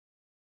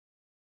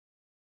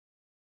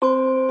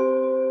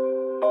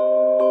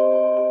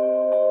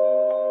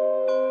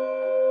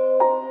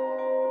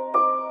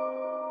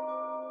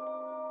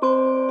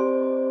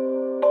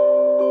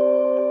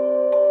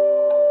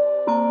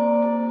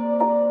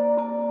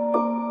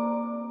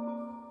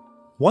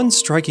One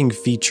striking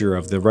feature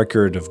of the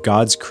record of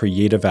God's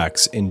creative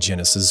acts in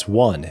Genesis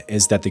 1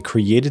 is that the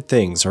created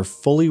things are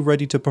fully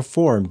ready to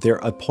perform their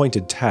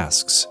appointed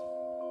tasks.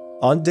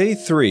 On day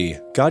 3,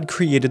 God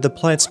created the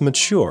plants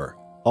mature,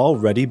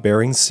 already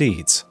bearing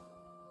seeds.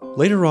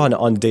 Later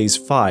on days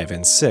 5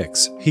 and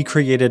 6, He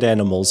created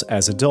animals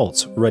as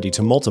adults, ready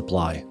to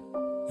multiply.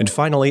 And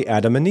finally,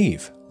 Adam and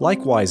Eve,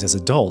 likewise as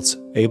adults,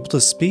 able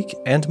to speak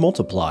and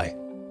multiply.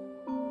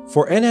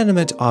 For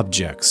inanimate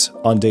objects,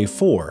 on day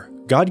 4,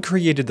 God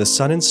created the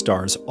sun and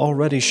stars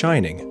already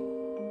shining.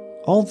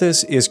 All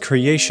this is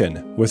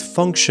creation with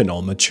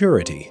functional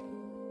maturity.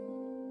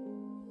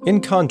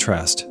 In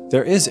contrast,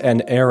 there is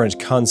an errant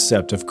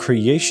concept of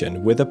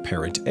creation with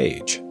apparent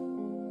age.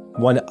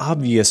 One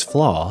obvious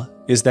flaw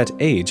is that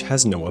age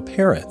has no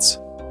appearance.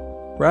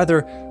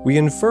 Rather, we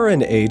infer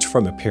an age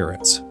from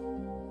appearance.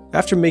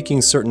 After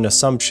making certain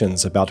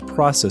assumptions about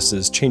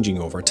processes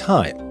changing over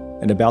time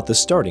and about the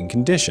starting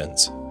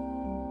conditions.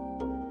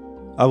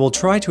 I will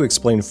try to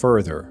explain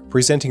further,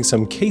 presenting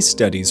some case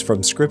studies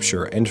from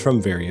Scripture and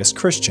from various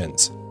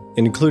Christians,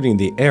 including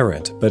the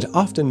errant but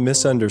often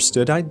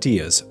misunderstood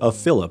ideas of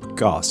Philip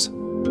Goss.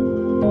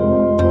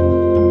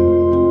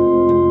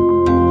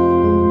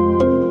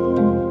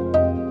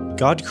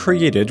 God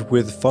Created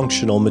with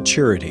Functional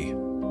Maturity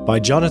by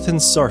Jonathan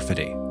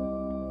Sarfati.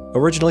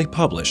 Originally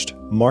published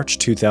March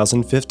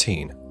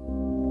 2015.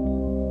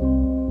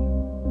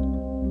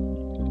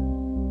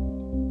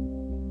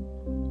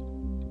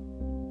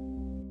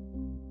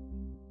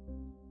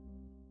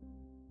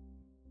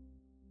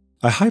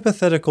 A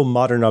hypothetical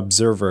modern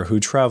observer who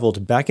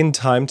traveled back in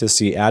time to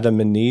see Adam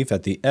and Eve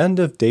at the end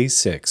of day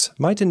 6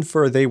 might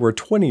infer they were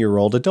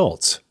 20-year-old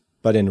adults,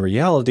 but in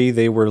reality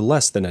they were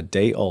less than a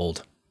day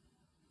old.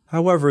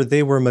 However,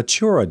 they were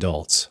mature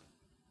adults.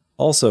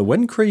 Also,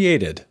 when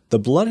created, the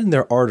blood in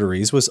their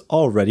arteries was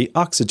already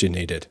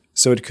oxygenated,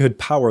 so it could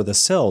power the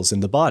cells in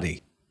the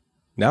body.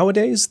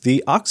 Nowadays,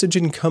 the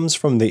oxygen comes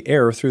from the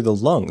air through the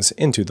lungs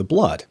into the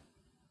blood.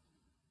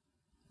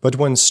 But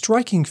one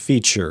striking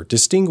feature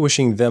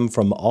distinguishing them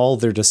from all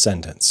their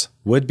descendants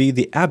would be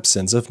the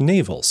absence of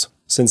navels,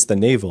 since the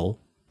navel,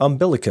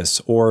 umbilicus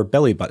or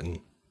belly button,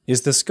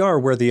 is the scar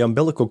where the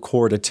umbilical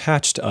cord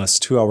attached us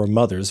to our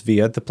mothers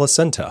via the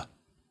placenta.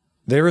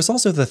 There is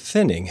also the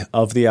thinning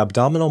of the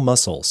abdominal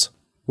muscles,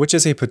 which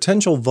is a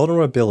potential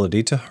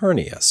vulnerability to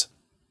hernias.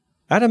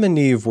 Adam and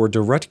Eve were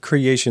direct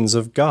creations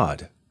of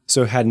God,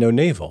 so had no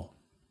navel.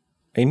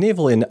 A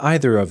navel in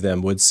either of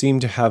them would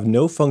seem to have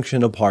no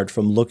function apart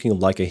from looking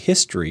like a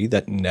history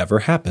that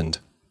never happened.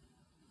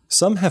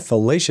 Some have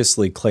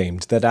fallaciously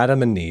claimed that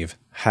Adam and Eve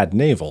had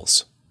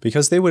navels,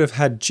 because they would have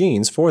had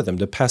genes for them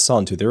to pass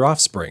on to their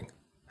offspring.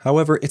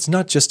 However, it's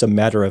not just a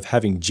matter of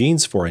having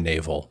genes for a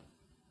navel.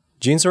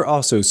 Genes are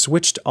also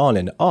switched on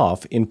and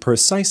off in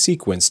precise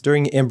sequence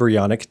during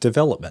embryonic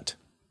development.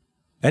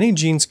 Any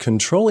genes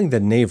controlling the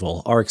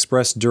navel are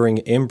expressed during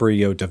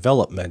embryo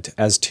development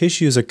as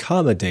tissues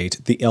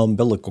accommodate the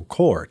umbilical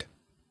cord.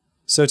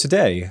 So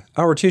today,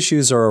 our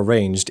tissues are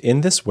arranged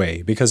in this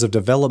way because of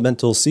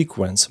developmental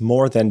sequence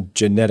more than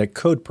genetic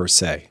code per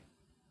se.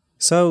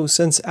 So,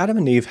 since Adam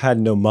and Eve had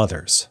no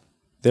mothers,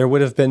 there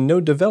would have been no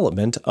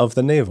development of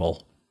the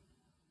navel.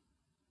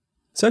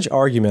 Such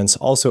arguments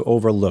also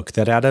overlook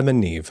that Adam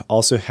and Eve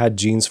also had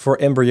genes for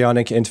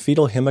embryonic and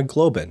fetal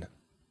hemoglobin,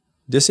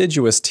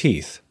 deciduous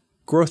teeth,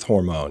 growth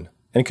hormone,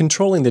 and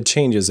controlling the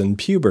changes in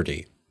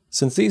puberty,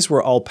 since these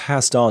were all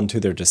passed on to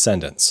their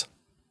descendants.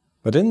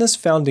 But in this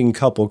founding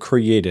couple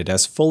created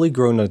as fully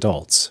grown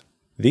adults,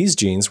 these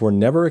genes were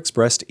never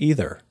expressed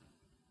either.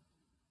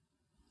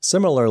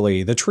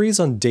 Similarly, the trees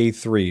on day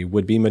 3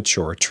 would be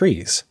mature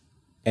trees,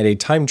 and a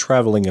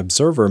time-traveling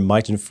observer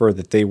might infer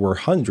that they were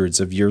hundreds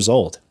of years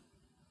old.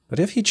 But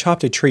if he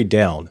chopped a tree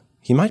down,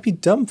 he might be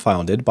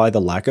dumbfounded by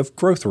the lack of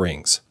growth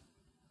rings.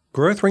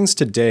 Growth rings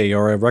today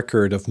are a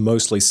record of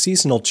mostly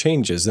seasonal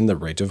changes in the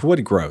rate of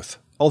wood growth,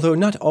 although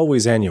not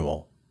always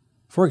annual.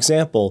 For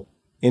example,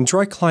 in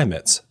dry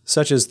climates,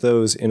 such as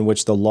those in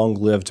which the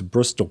long-lived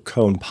Bristol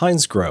cone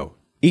pines grow,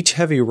 each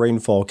heavy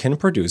rainfall can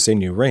produce a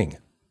new ring.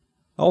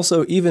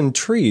 Also, even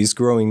trees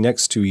growing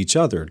next to each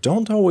other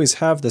don't always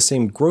have the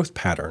same growth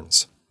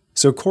patterns,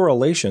 so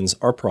correlations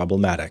are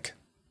problematic.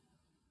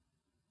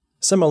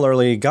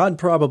 Similarly, God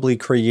probably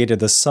created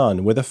the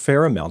sun with a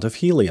fair amount of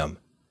helium.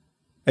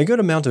 A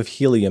good amount of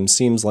helium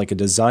seems like a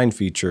design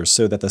feature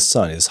so that the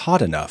sun is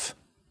hot enough.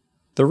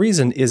 The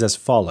reason is as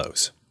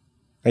follows.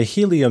 A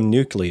helium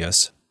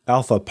nucleus,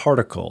 alpha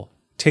particle,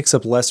 takes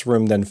up less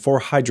room than 4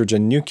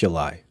 hydrogen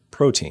nuclei,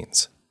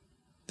 proteins.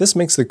 This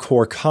makes the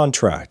core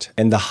contract,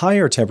 and the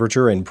higher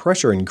temperature and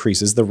pressure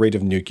increases the rate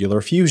of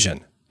nuclear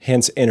fusion,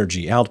 hence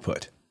energy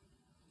output.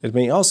 It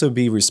may also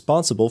be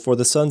responsible for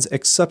the sun's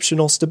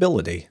exceptional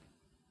stability.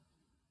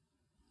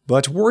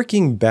 But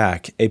working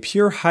back, a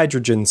pure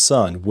hydrogen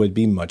sun would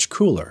be much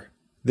cooler.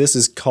 This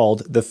is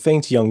called the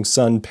faint young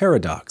sun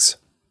paradox.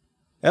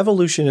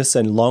 Evolutionists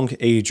and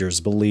long-agers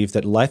believe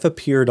that life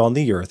appeared on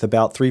the Earth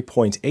about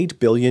 3.8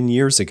 billion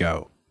years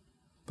ago.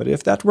 But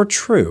if that were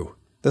true,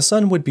 the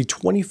sun would be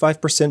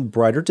 25%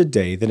 brighter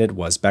today than it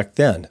was back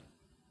then.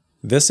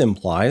 This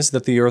implies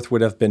that the Earth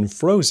would have been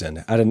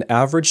frozen at an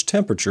average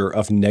temperature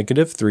of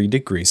 -3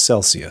 degrees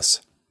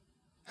Celsius.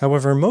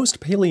 However,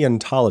 most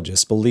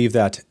paleontologists believe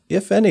that,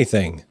 if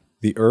anything,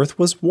 the Earth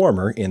was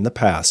warmer in the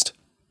past.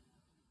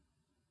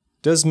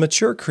 Does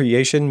mature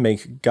creation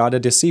make God a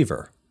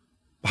deceiver?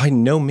 By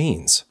no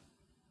means.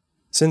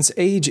 Since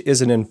age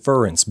is an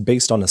inference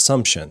based on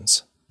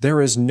assumptions, there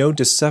is no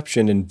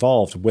deception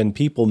involved when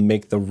people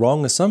make the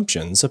wrong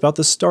assumptions about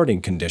the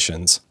starting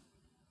conditions.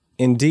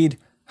 Indeed,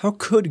 how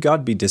could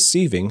God be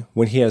deceiving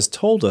when He has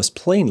told us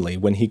plainly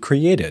when He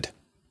created?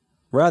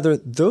 Rather,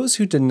 those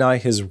who deny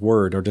His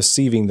word are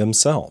deceiving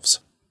themselves.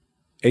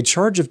 A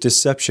charge of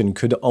deception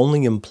could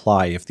only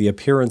imply if the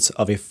appearance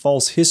of a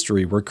false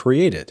history were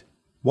created,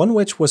 one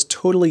which was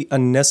totally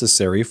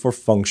unnecessary for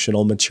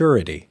functional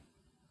maturity.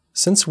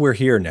 Since we're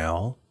here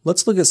now,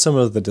 let's look at some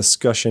of the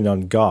discussion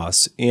on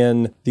Gauss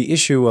in The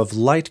Issue of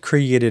Light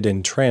Created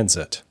in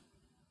Transit.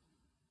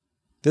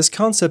 This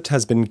concept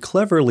has been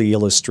cleverly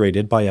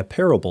illustrated by a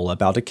parable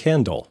about a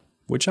candle,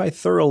 which I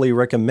thoroughly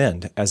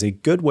recommend as a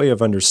good way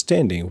of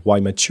understanding why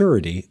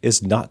maturity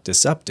is not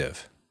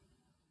deceptive.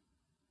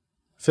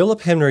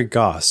 Philip Henry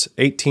Gauss,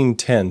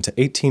 1810 to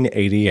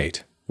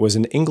 1888, was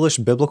an English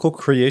biblical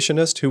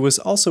creationist who was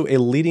also a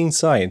leading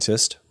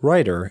scientist,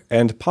 writer,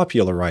 and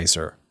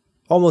popularizer,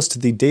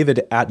 almost the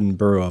David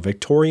Attenborough of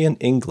Victorian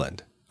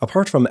England,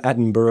 apart from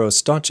Attenborough's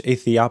staunch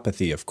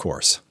atheopathy, of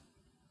course.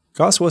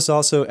 Gauss was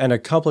also an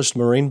accomplished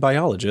marine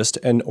biologist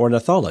and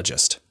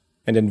ornithologist,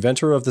 and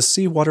inventor of the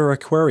seawater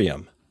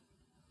aquarium.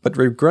 But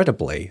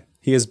regrettably,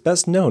 he is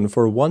best known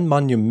for one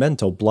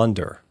monumental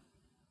blunder.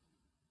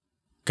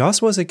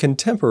 Gauss was a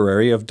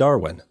contemporary of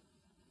Darwin.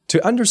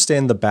 To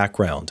understand the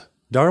background,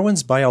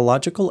 Darwin's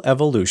biological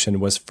evolution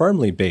was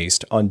firmly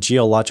based on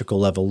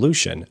geological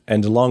evolution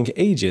and long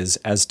ages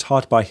as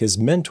taught by his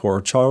mentor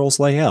Charles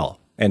Lyell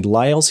and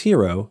Lyell's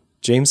hero,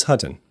 James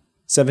Hutton,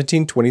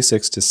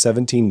 1726 to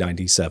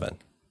 1797.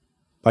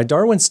 By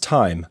Darwin's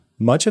time,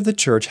 much of the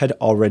church had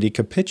already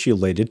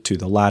capitulated to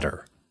the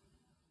latter.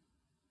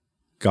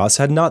 Gauss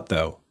had not,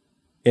 though.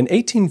 In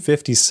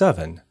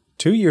 1857,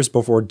 2 years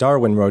before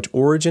Darwin wrote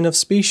Origin of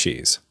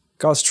Species,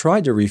 Gauss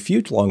tried to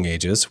refute long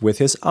ages with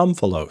his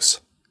omphalos,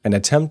 an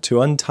attempt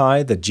to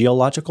untie the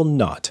geological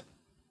knot.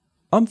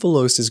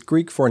 Omphalos is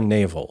Greek for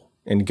navel,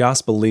 and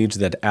Gauss believed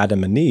that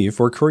Adam and Eve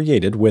were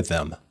created with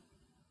them.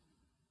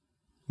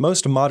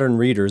 Most modern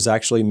readers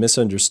actually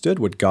misunderstood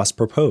what Gauss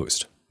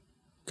proposed.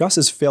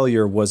 Gauss's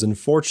failure was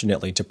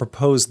unfortunately to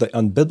propose the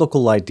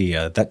unbiblical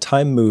idea that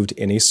time moved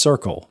in a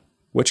circle,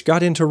 which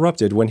got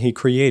interrupted when he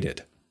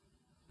created.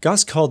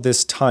 Gauss called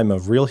this time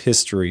of real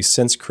history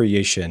since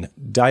creation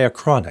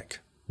diachronic,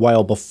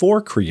 while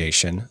before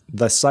creation,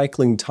 the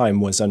cycling time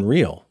was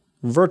unreal.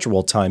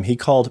 Virtual time he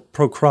called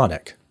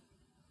prochronic.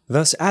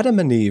 Thus, Adam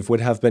and Eve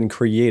would have been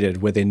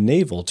created with a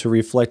navel to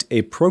reflect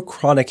a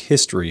prochronic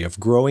history of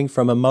growing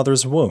from a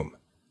mother's womb,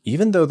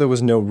 even though there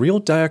was no real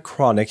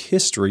diachronic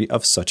history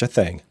of such a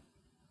thing.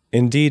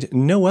 Indeed,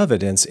 no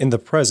evidence in the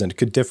present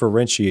could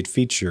differentiate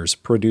features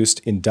produced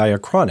in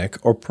diachronic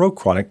or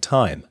prochronic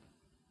time.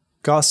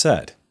 Gauss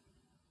said,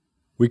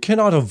 "We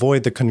cannot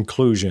avoid the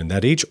conclusion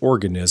that each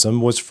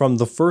organism was from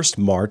the first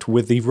marked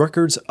with the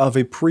records of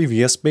a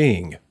previous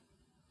being.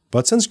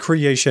 But since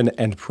creation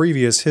and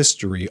previous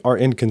history are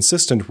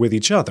inconsistent with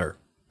each other,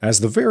 as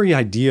the very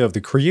idea of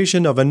the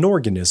creation of an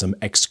organism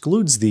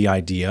excludes the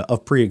idea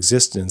of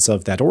preexistence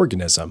of that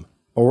organism,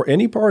 or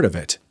any part of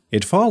it,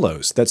 it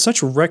follows that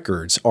such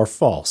records are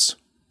false,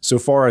 so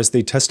far as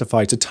they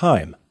testify to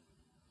time,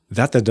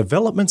 that the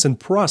developments and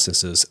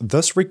processes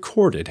thus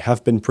recorded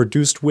have been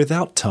produced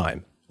without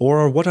time, or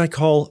are what I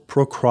call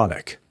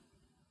prochronic."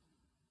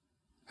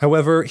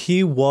 However,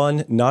 he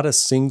won not a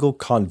single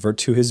convert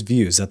to his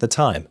views at the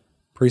time,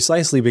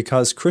 precisely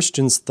because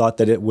Christians thought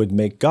that it would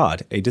make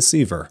God a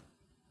deceiver.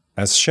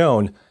 As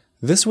shown,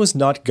 this was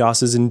not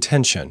Gauss's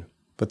intention,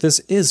 but this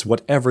is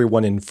what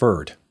everyone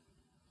inferred.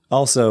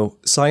 Also,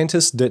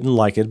 scientists didn't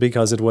like it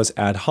because it was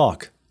ad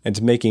hoc,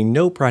 and making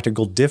no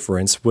practical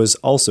difference was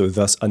also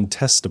thus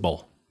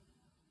untestable.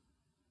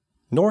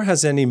 Nor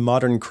has any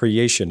modern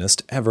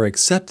creationist ever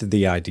accepted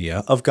the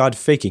idea of God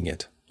faking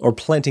it, or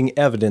planting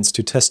evidence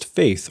to test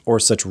faith or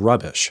such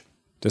rubbish,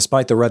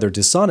 despite the rather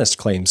dishonest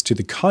claims to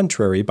the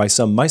contrary by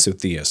some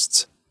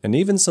misotheists, and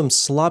even some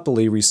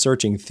sloppily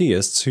researching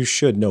theists who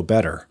should know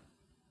better.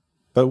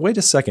 But wait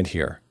a second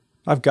here,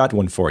 I've got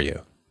one for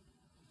you.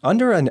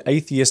 Under an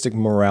atheistic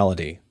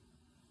morality,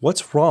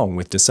 what's wrong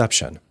with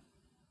deception?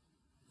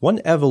 One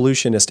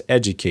evolutionist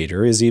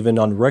educator is even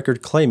on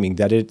record claiming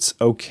that it's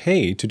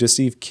okay to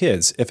deceive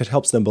kids if it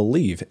helps them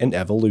believe in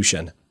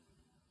evolution.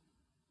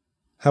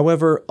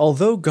 However,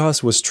 although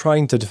Gauss was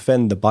trying to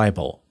defend the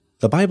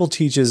Bible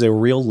teaches a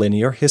real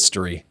linear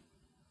history.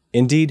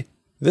 Indeed,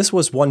 this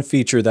was one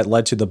feature that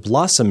led to the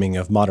blossoming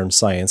of modern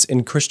science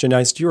in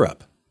Christianized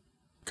Europe.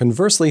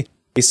 Conversely,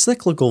 a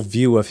cyclical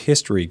view of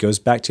history goes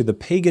back to the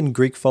pagan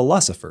Greek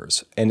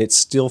philosophers, and it's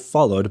still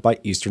followed by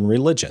Eastern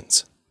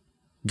religions.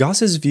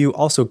 Goss's view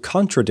also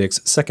contradicts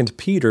 2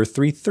 Peter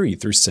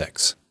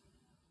 3:3-6.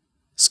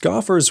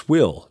 Scoffers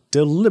will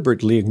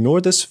deliberately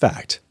ignore this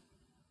fact.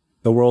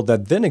 The world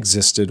that then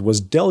existed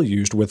was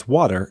deluged with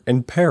water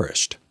and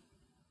perished.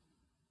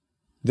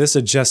 This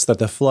suggests that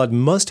the flood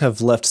must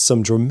have left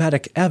some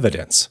dramatic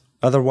evidence.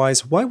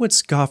 Otherwise, why would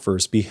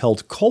scoffers be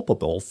held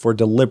culpable for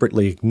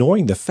deliberately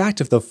ignoring the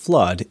fact of the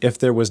flood if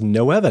there was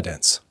no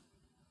evidence?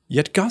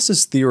 Yet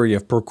Goss's theory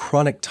of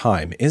prochronic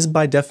time is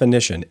by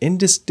definition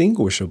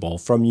indistinguishable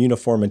from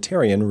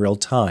uniformitarian real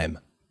time.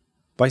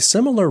 By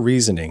similar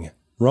reasoning,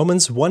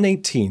 Romans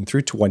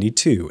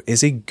 1:18-22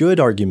 is a good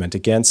argument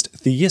against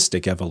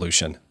theistic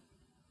evolution.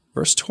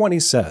 Verse 20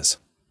 says,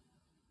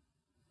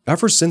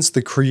 "Ever since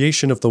the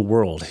creation of the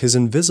world, his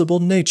invisible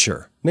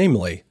nature,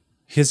 namely,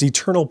 his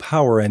eternal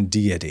power and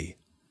deity,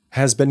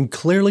 has been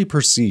clearly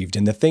perceived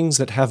in the things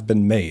that have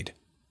been made,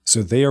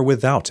 so they are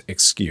without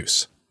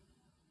excuse."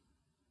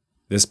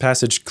 This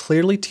passage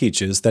clearly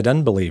teaches that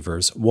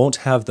unbelievers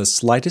won't have the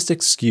slightest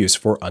excuse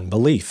for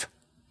unbelief,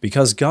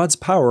 because God's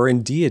power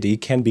and deity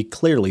can be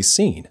clearly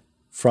seen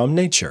from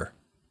nature.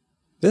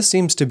 This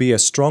seems to be a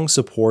strong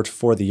support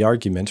for the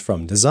argument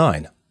from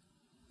design.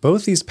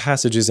 Both these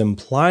passages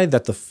imply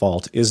that the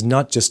fault is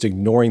not just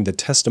ignoring the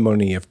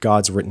testimony of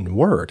God's written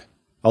word,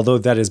 although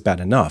that is bad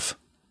enough.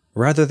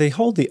 Rather, they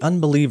hold the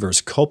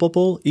unbelievers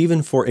culpable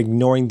even for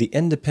ignoring the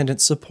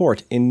independent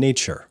support in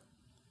nature.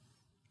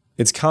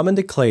 It's common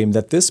to claim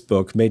that this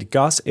book made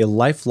Goss a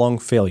lifelong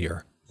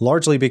failure,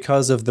 largely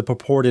because of the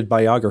purported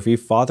biography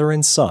Father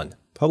and Son,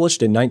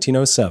 published in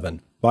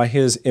 1907 by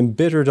his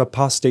embittered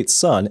apostate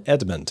son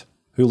Edmund,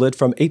 who lived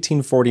from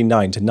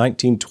 1849 to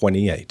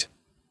 1928.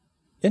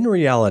 In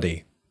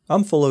reality,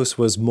 Omphalos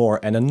was more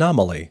an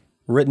anomaly,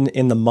 written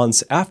in the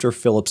months after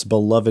Philip's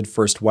beloved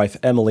first wife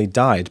Emily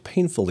died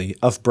painfully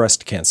of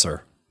breast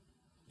cancer.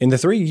 In the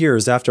 3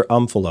 years after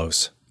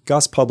Omphalos,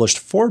 Goss published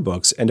 4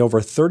 books and over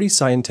 30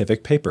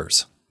 scientific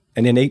papers,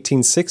 and in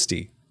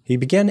 1860, he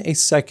began a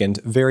second,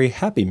 very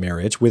happy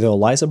marriage with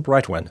Eliza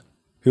Brightwen,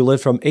 who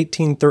lived from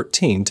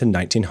 1813 to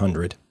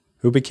 1900,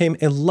 who became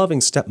a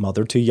loving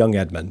stepmother to young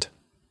Edmund.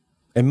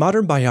 A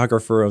modern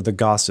biographer of the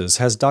Gosses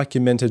has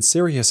documented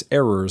serious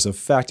errors of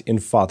fact in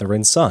Father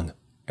and Son,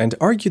 and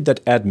argued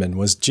that Edmund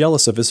was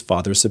jealous of his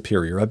father's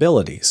superior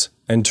abilities,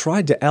 and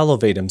tried to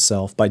elevate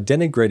himself by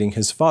denigrating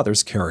his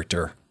father's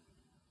character.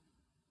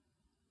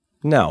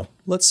 Now,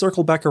 let's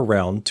circle back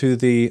around to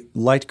the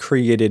light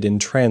created in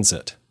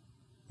transit.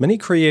 Many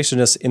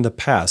creationists in the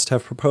past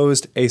have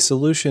proposed a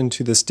solution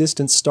to this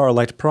distant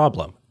starlight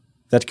problem,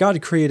 that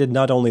God created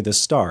not only the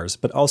stars,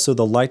 but also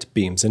the light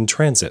beams in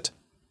transit.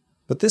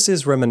 But this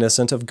is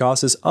reminiscent of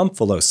Goss's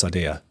Omphalos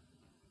idea.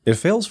 It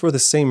fails for the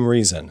same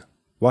reason.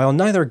 While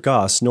neither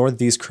Goss nor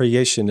these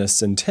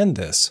creationists intend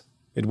this,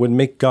 it would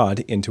make God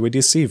into a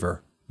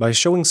deceiver by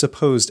showing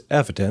supposed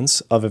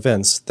evidence of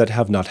events that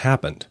have not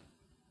happened.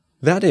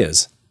 That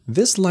is,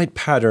 this light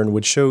pattern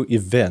would show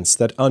events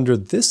that under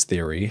this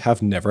theory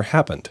have never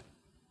happened.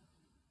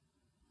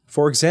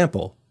 For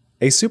example,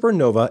 a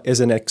supernova is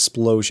an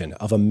explosion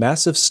of a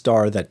massive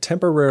star that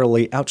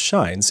temporarily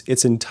outshines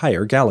its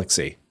entire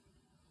galaxy.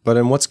 But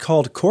in what's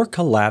called core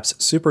collapse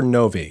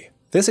supernovae,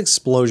 this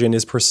explosion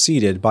is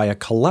preceded by a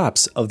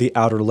collapse of the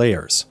outer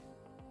layers.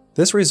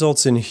 This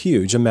results in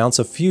huge amounts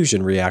of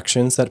fusion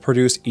reactions that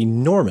produce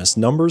enormous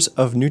numbers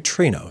of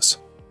neutrinos.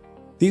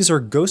 These are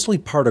ghostly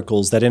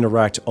particles that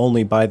interact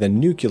only by the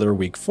nuclear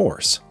weak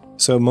force,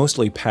 so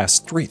mostly pass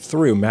straight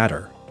through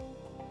matter.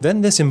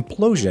 Then this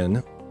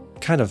implosion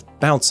kind of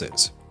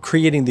bounces,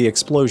 creating the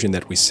explosion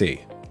that we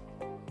see.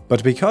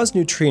 But because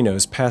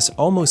neutrinos pass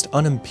almost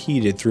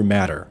unimpeded through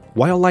matter,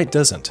 while light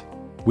doesn't,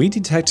 we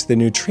detect the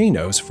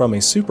neutrinos from a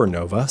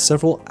supernova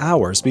several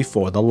hours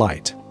before the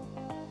light.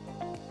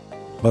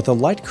 But the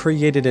light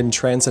created in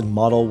transit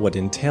model would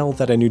entail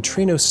that a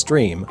neutrino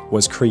stream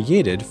was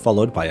created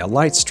followed by a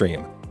light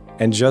stream,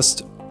 and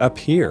just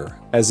appear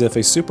as if a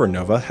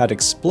supernova had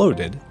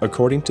exploded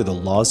according to the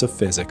laws of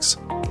physics.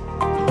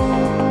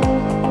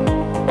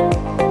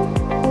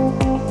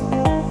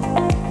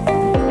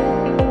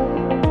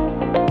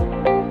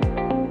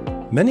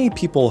 Many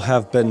people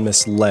have been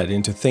misled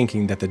into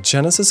thinking that the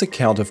Genesis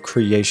account of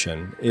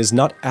creation is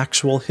not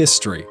actual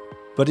history,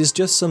 but is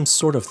just some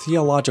sort of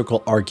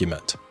theological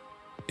argument.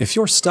 If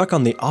you're stuck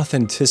on the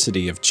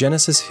authenticity of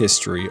Genesis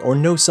history or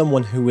know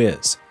someone who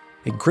is,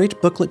 a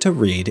great booklet to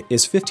read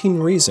is 15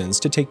 Reasons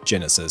to Take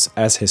Genesis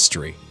as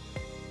History.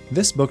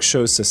 This book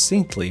shows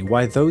succinctly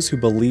why those who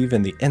believe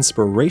in the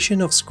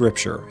inspiration of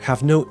Scripture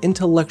have no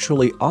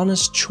intellectually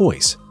honest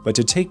choice but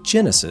to take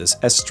Genesis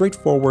as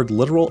straightforward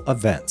literal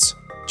events,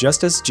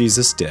 just as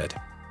Jesus did.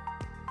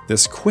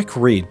 This quick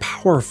read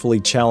powerfully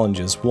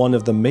challenges one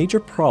of the major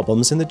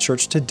problems in the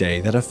church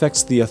today that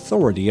affects the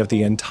authority of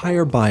the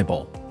entire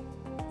Bible.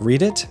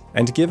 Read it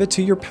and give it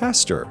to your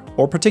pastor,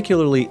 or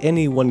particularly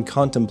anyone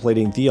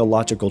contemplating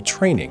theological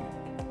training.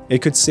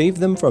 It could save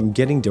them from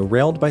getting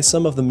derailed by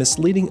some of the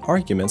misleading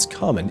arguments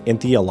common in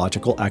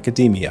theological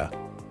academia.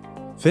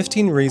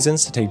 15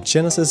 Reasons to Take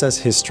Genesis as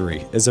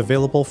History is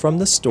available from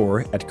the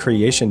store at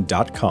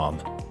creation.com.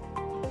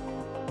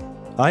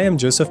 I am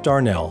Joseph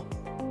Darnell.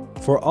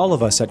 For all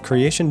of us at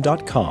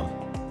creation.com,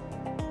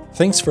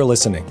 thanks for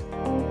listening.